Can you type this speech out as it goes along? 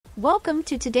Welcome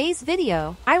to today's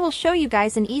video. I will show you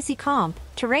guys an easy comp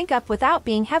to rank up without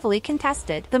being heavily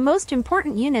contested. The most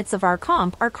important units of our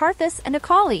comp are Karthus and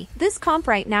Akali. This comp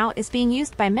right now is being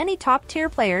used by many top tier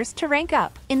players to rank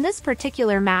up. In this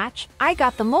particular match, I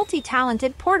got the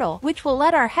multi-talented portal, which will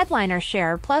let our headliner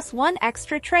share +1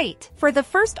 extra trait. For the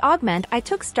first augment, I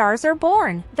took Stars Are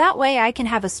Born. That way I can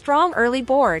have a strong early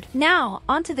board. Now,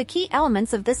 onto the key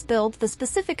elements of this build, the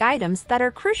specific items that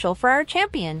are crucial for our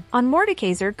champion. On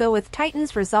Mordekaiser, go with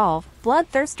Titan's Resolve,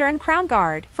 Bloodthirster and Crown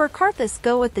Guard. For Karthus,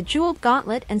 go with the Jeweled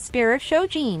Gauntlet and Spear of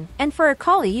Shojin. And for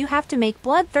Akali, you have to make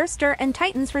Bloodthirster and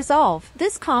Titan's Resolve.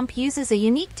 This comp uses a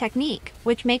unique technique,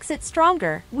 which makes it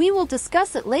stronger. We will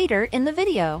discuss it later in the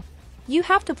video. You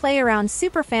have to play around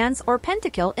Superfans or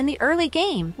Pentakill in the early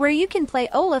game, where you can play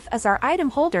Olaf as our item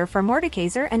holder for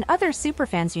Mordekaiser and other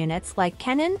Superfans units like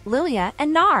Kennen, Lilia,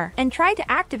 and Gnar, and try to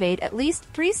activate at least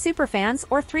 3 Superfans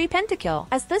or 3 Pentakill.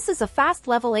 As this is a fast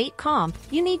level 8 comp,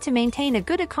 you need to maintain a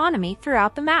good economy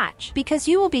throughout the match, because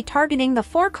you will be targeting the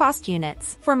 4 cost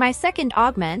units. For my second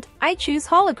augment, I choose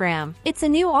Hologram. It's a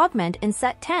new augment in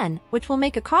set 10, which will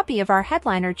make a copy of our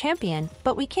headliner champion,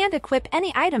 but we can't equip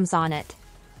any items on it.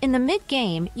 In the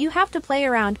mid-game, you have to play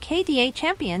around KDA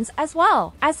champions as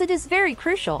well, as it is very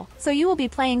crucial, so you will be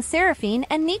playing Seraphine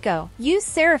and Nico. Use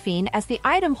Seraphine as the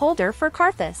item holder for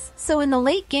Karthus, so in the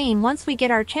late game once we get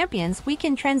our champions we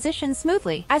can transition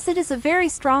smoothly. As it is a very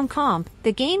strong comp,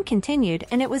 the game continued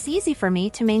and it was easy for me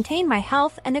to maintain my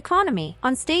health and economy.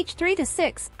 On stage 3 to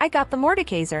 6, I got the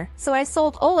Mordekaiser, so I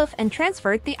sold Olaf and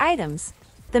transferred the items.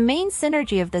 The main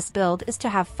synergy of this build is to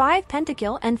have 5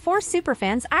 Pentakill and 4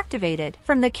 Superfans activated.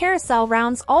 From the carousel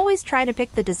rounds, always try to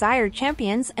pick the desired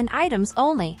champions and items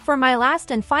only. For my last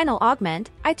and final augment,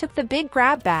 I took the big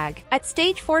grab bag. At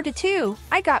stage 4 to 2,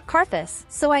 I got Karthus,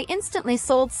 so I instantly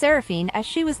sold Seraphine as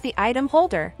she was the item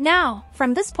holder. Now,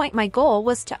 from this point my goal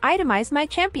was to itemize my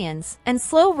champions and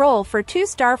slow roll for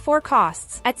 2-star 4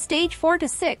 costs. At stage 4 to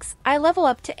 6, I level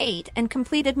up to 8 and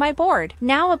completed my board.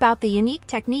 Now about the unique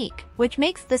technique, which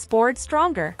makes this board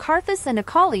stronger. Karthus and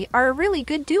Akali are a really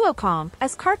good duo comp,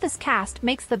 as Karthus' cast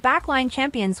makes the backline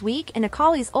champions weak and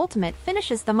Akali's ultimate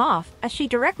finishes them off, as she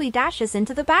directly dashes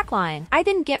into the backline. I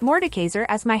didn't get Mordekaiser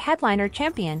as my headliner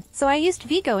champion, so I used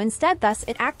Vigo instead, thus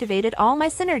it activated all my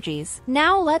synergies.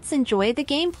 Now let's enjoy the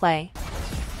gameplay.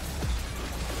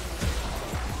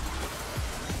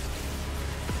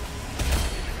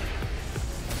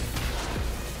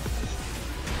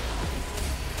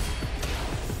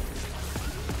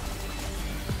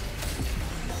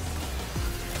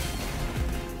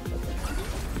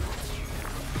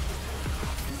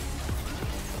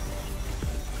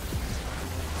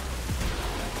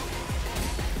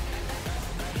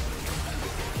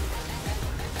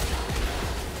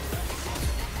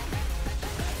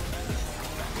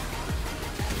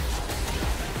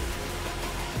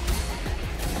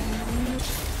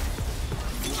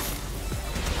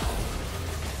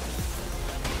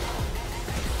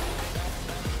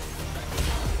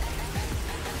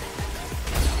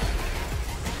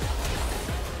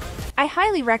 I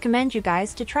highly recommend you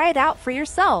guys to try it out for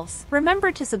yourselves.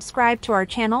 Remember to subscribe to our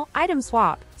channel, Item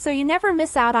Swap, so you never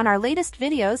miss out on our latest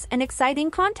videos and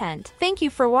exciting content. Thank you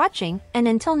for watching, and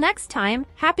until next time,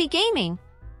 happy gaming!